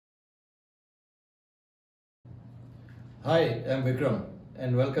Hi, I'm Vikram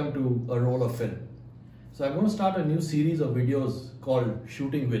and welcome to A Roll of Film. So I'm going to start a new series of videos called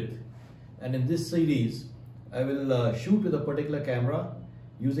Shooting With, and in this series I will shoot with a particular camera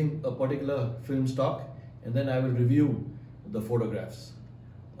using a particular film stock, and then I will review the photographs.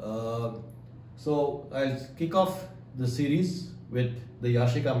 So I'll kick off the series with the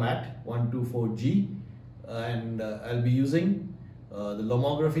Yashica Mat 124G, and I'll be using the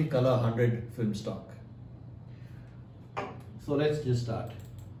Lomography Color 100 film stock. So let's just start.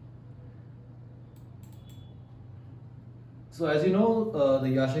 So as you know, the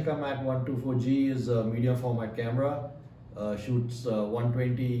Yashica Mat 124G is a medium format camera, shoots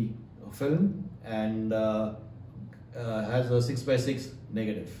 120 film and has a 6x6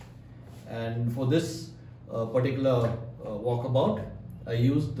 negative. And for this particular walkabout, I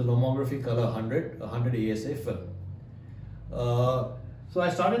used the Lomography Color 100 ASA film. So I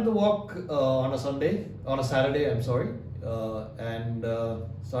started the walk on a Saturday, I'm sorry. And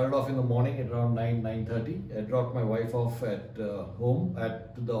started off in the morning at around 9:30. I dropped my wife off at home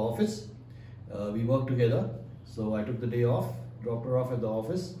at the office. We worked together, so I took the day off, dropped her off at the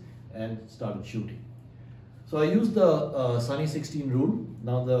office and started shooting. So I used the Sunny 16 rule.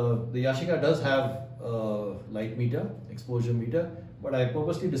 Now the Yashica does have light meter, exposure meter, but I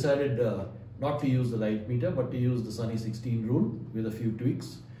purposely decided not to use the light meter but to use the Sunny 16 rule with a few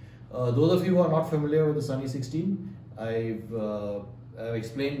tweaks. Those of you who are not familiar with the Sunny 16, I've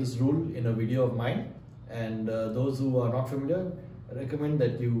explained this rule in a video of mine, and those who are not familiar, I recommend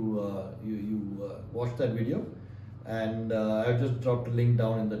that you watch that video, and I've just dropped a link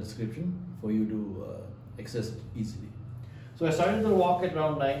down in the description for you to access it easily. So I started the walk at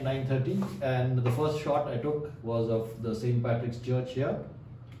around 9:30, and the first shot I took was of the St. Patrick's Church here.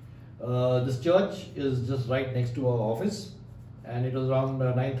 This church is just right next to our office, and it was around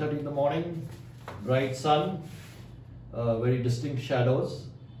 9:30 in the morning, bright sun, very distinct shadows,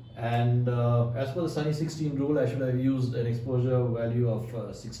 and as per the Sunny 16 rule, I should have used an exposure value of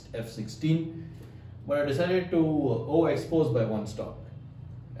f16, but I decided to overexpose by one stop,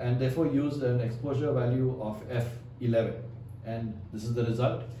 and therefore used an exposure value of f11, and this is the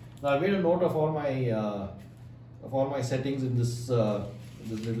result. Now I made a note of all my settings in this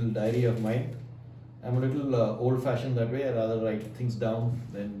little diary of mine. I'm a little old-fashioned that way. I rather write things down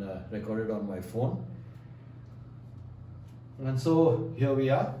than record it on my phone. And so here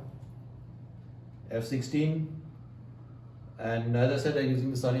we are, f16, and as I said, I'm using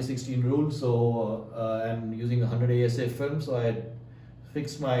the Sunny 16 rule, so I'm using 100 ASA film, so I had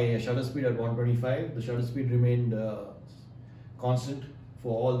fixed my shutter speed at 125. The shutter speed remained constant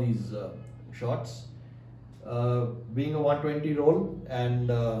for all these shots. Being a 120 roll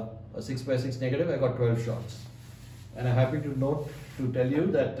and a 6x6 negative, I got 12 shots, and I'm happy to tell you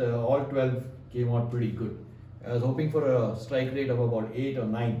that all 12 came out pretty good. I was hoping for a strike rate of about 8 or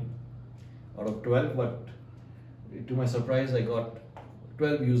 9 out of 12, but to my surprise I got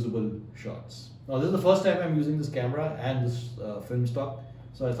 12 usable shots. Now this is the first time I'm using this camera and this film stock,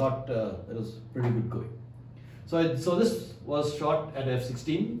 so I thought it was pretty good going. So this was shot at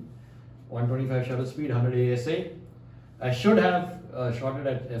f16, 125 shutter speed, 100 ASA. I should have shot it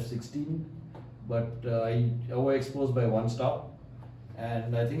at f16, but I overexposed by one stop.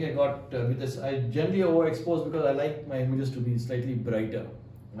 And I think I got, with this, I generally overexpose because I like my images to be slightly brighter.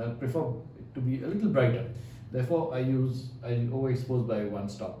 I prefer it to be a little brighter. Therefore, I overexpose by one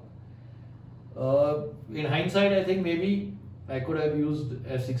stop. In hindsight, I think maybe I could have used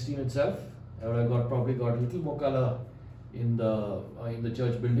f16 itself. I would have probably got a little more color in the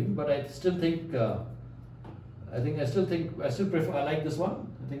church building. But I still think, I still prefer. I like this one.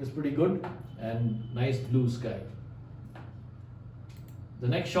 I think it's pretty good and nice blue sky. The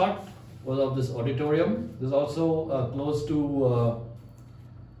next shot was of this auditorium. This is also close to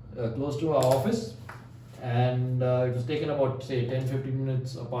our office, and it was taken about, say, 10-15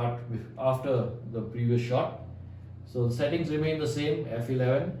 minutes apart after the previous shot. So the settings remain the same,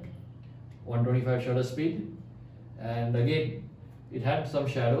 f11, 125 shutter speed, and again it had some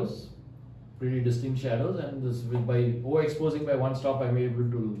shadows, pretty distinct shadows, and this by overexposing by one stop I'm able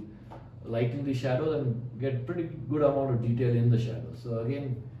to lighten the shadows and get pretty good amount of detail in the shadows. So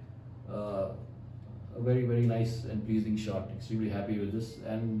again, a very nice and pleasing shot. Extremely happy with this.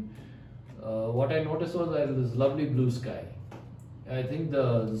 And what I noticed was that this lovely blue sky. I think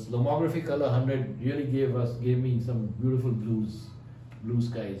this Lomography Color 100 really gave me some beautiful blue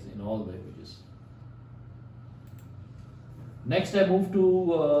skies in all the images. Next, I moved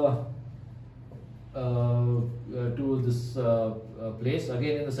to this place,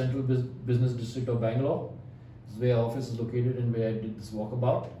 again in the central business district of Bangalore. This is where our office is located and where I did this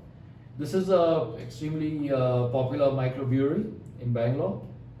walkabout. This is a extremely popular microbrewery in Bangalore,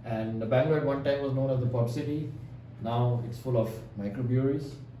 and Bangalore at one time was known as the pub city. Now it's full of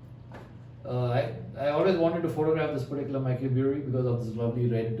microbreweries. I always wanted to photograph this particular microbrewery because of this lovely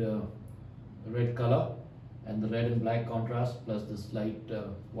red color and the red and black contrast, plus this light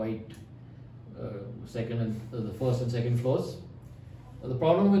white the first and second floors. The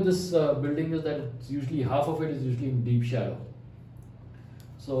problem with this building is that it's usually half of it is usually in deep shadow.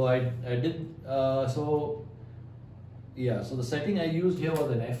 So so the setting I used here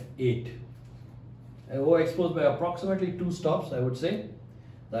was an f8. I overexposed by approximately 2 stops, I would say.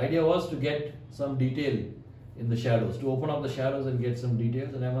 The idea was to get some detail in the shadows, to open up the shadows and get some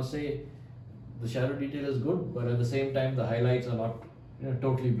details. And I must say, the shadow detail is good, but at the same time, the highlights are not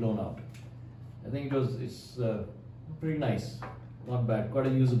totally blown out. I think it's pretty nice, not bad, quite a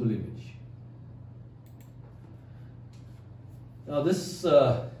usable image. Now this,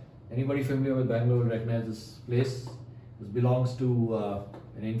 anybody familiar with Bangalore will recognize this place. This belongs to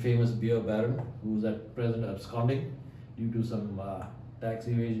an infamous beer baron who's at present absconding due to some tax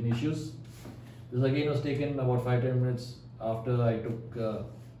evasion issues. This again was taken about 5-10 minutes after I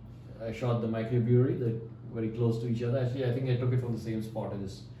shot the microbrewery. They're very close to each other. Actually, I think I took it from the same spot. I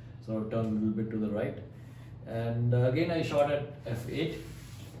just sort of turned a little bit to the right. And again, I shot at f8.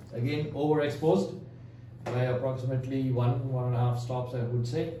 Again, overexposed by approximately 1.5 stops, I would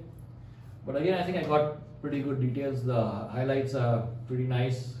say. But again, I think I got pretty good details. The highlights are pretty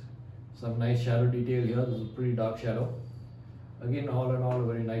nice. Some nice shadow detail here. This is a pretty dark shadow. Again, all in all, a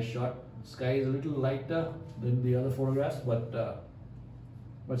very nice shot. The sky is a little lighter than the other photographs, but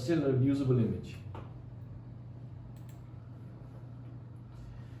still a usable image.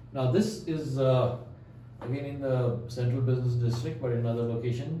 Now this is again in the central business district, but in another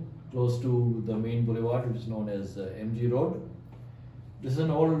location close to the main boulevard, which is known as MG Road. This is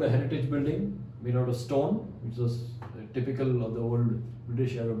an old heritage building made out of stone, which was typical of the old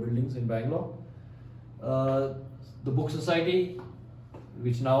British era buildings in Bangalore. The Book Society,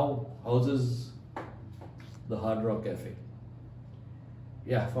 which now houses the Hard Rock Cafe.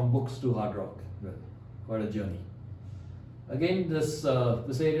 Yeah, from books to Hard Rock, quite a journey. Again, this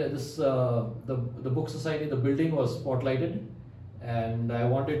area, the Book Society, the building was spotlighted, and I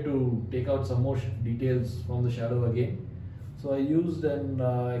wanted to take out some more details from the shadow again. So I used an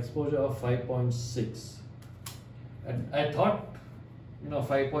exposure of 5.6. And I thought,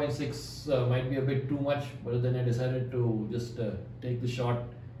 5.6 might be a bit too much, but then I decided to just take the shot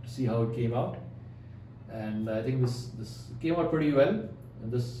to see how it came out. And I think this came out pretty well.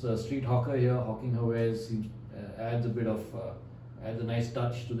 And this street hawker here, hawking her wares, adds a nice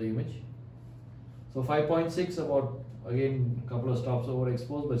touch to the image. So 5.6, about, again, a couple of stops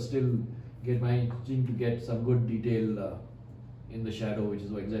overexposed, but still managing to get some good detail in the shadow, which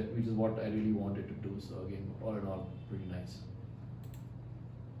is what I really wanted to do. So again, all in all, pretty nice.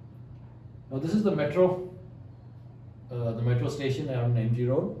 Now this is the metro station around MG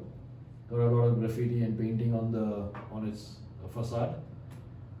Road. Got a lot of graffiti and painting on its facade.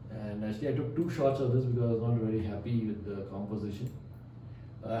 And actually, I took 2 shots of this because I was not very happy with the composition.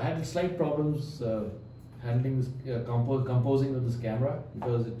 I had slight problems handling this composing with this camera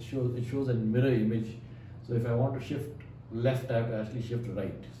because it shows a mirror image. So if I want to shift left, I have to actually shift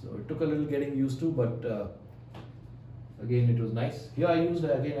right. So it took a little getting used to, but again, it was nice. Here I used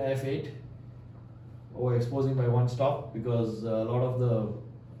again f8, overexposing by 1 stop because a lot of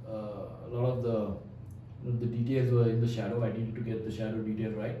the details were in the shadow. I needed to get the shadow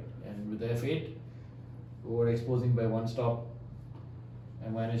detail right, and with f8, overexposing by 1 stop, I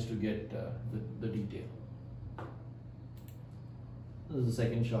managed to get the detail. This is the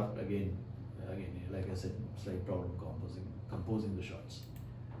second shot again, like I said, slight problem composing the shots.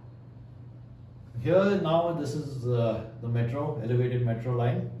 Here now, this is the elevated metro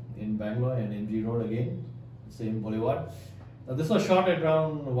line in Bangalore and MG Road again, same boulevard. Now this was shot at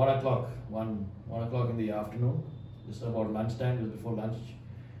around 1 o'clock in the afternoon, just about lunchtime, just before lunch.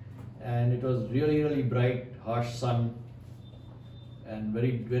 And it was really bright, harsh sun, and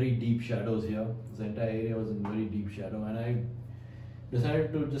very deep shadows here. This entire area was in very deep shadow, and I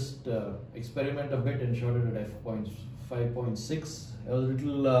decided to just experiment a bit and shot it at f5.6. I was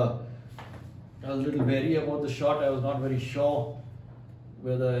a little wary about the shot. I was not very sure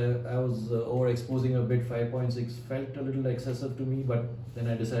whether I was overexposing a bit. 5.6 felt a little excessive to me, but then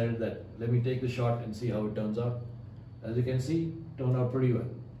I decided that let me take the shot and see how it turns out. As you can see, it turned out pretty well.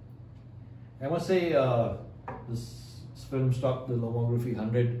 I must say this film stock, the Lomography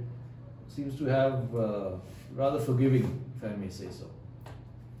 100, seems to have rather forgiving, if I may say so.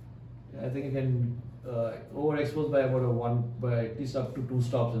 I think you can overexposed by by at least up to 2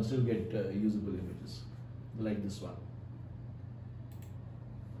 stops and still get usable images like this one.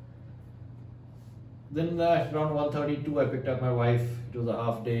 Then around 1:32 I picked up my wife. It was a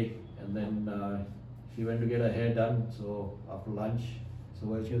half day, and then she went to get her hair done. So after lunch, so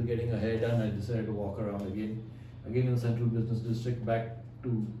while she was getting her hair done, I decided to walk around again in the Central Business District, back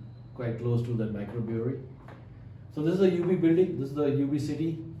to quite close to that microbrewery. So this is a UB building. This is the UB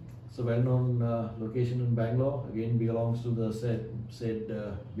City. It's a well-known location in Bangalore. Again, belongs to the said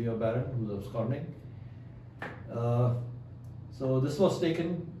beer baron who's absconding. So this was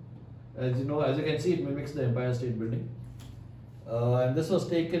taken, as you can see, it mimics the Empire State Building. And this was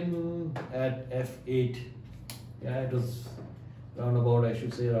taken at F8. Yeah, it was around about, I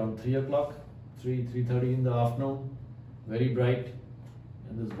should say, around 3 o'clock, 3:30 in the afternoon. Very bright,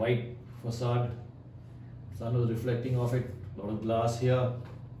 and this white facade. Sun was reflecting off it. A lot of glass here.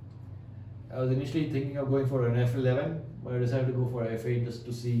 I was initially thinking of going for an F11, but I decided to go for F8 just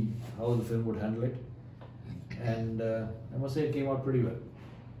to see how the film would handle it. And I must say it came out pretty well.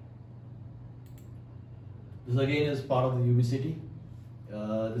 This again is part of the UB City.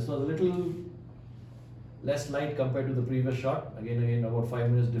 This was a little less light compared to the previous shot. Again, about 5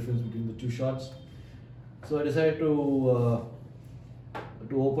 minutes difference between the two shots. So I decided to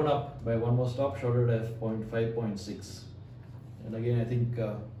open up by one more stop, shot it at f5.6. And again, I think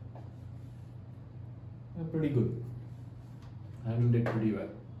pretty good. Handled it pretty well.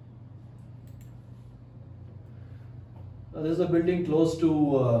 Now, this is a building close to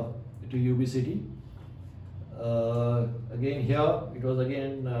UB City. Again here, it was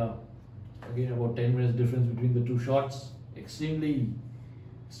again about 10 minutes difference between the two shots. Extremely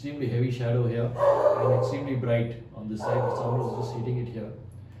heavy shadow here and extremely bright on this side. The sun was just hitting it here.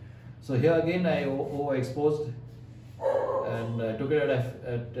 So here again I overexposed and I took it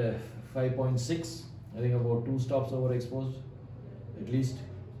at 5.6. I think about 2 stops overexposed, at least,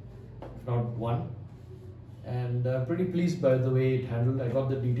 if not 1. And I'm pretty pleased by the way it handled. I got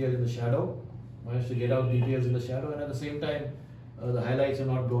the detail in the shadow, managed to get out details in the shadow, and at the same time the highlights are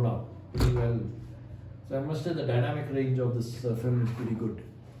not blown out pretty well. So I must say the dynamic range of this film is pretty good.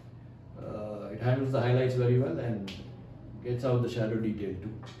 It handles the highlights very well and gets out the shadow detail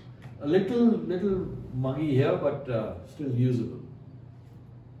too. A little muggy here, but still usable.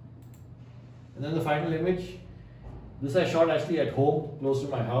 And then the final image. This I shot actually at home, close to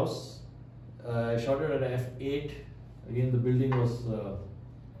my house. I shot it at f8. Again, the building was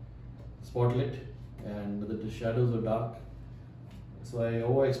spotlit and the shadows were dark. So I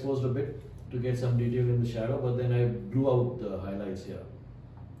overexposed a bit to get some detail in the shadow, but then I blew out the highlights here.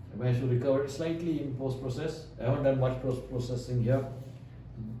 I managed to recover it slightly in post-process. I haven't done much post-processing here.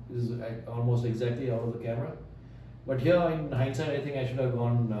 This is almost exactly out of the camera. But here in hindsight, I think I should have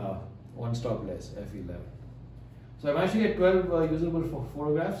gone 1 stop less, f11. So I managed to get 12 usable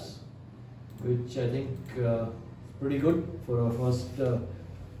photographs, which I think is pretty good for a first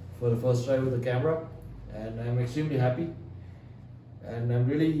try with the camera, and I'm extremely happy. And I'm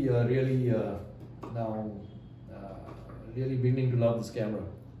really now really beginning to love this camera.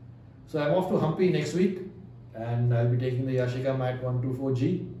 So I'm off to Hampi next week, and I'll be taking the Yashica Mat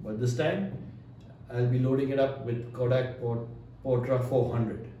 124G, but this time I'll be loading it up with Kodak Portra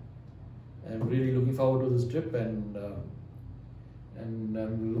 400. I'm really looking forward to this trip, and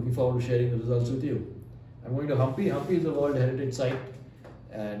I'm looking forward to sharing the results with you. I'm going to Hampi. Hampi is a World Heritage Site,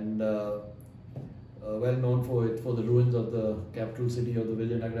 and well known for the ruins of the capital city of the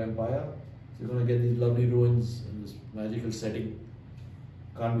Vijayanagara Empire. So you're going to get these lovely ruins in this magical setting.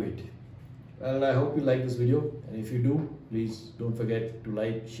 Can't wait. Well, I hope you like this video, and if you do, please don't forget to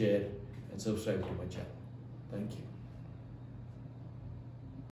like, share and subscribe to my channel. Thank you.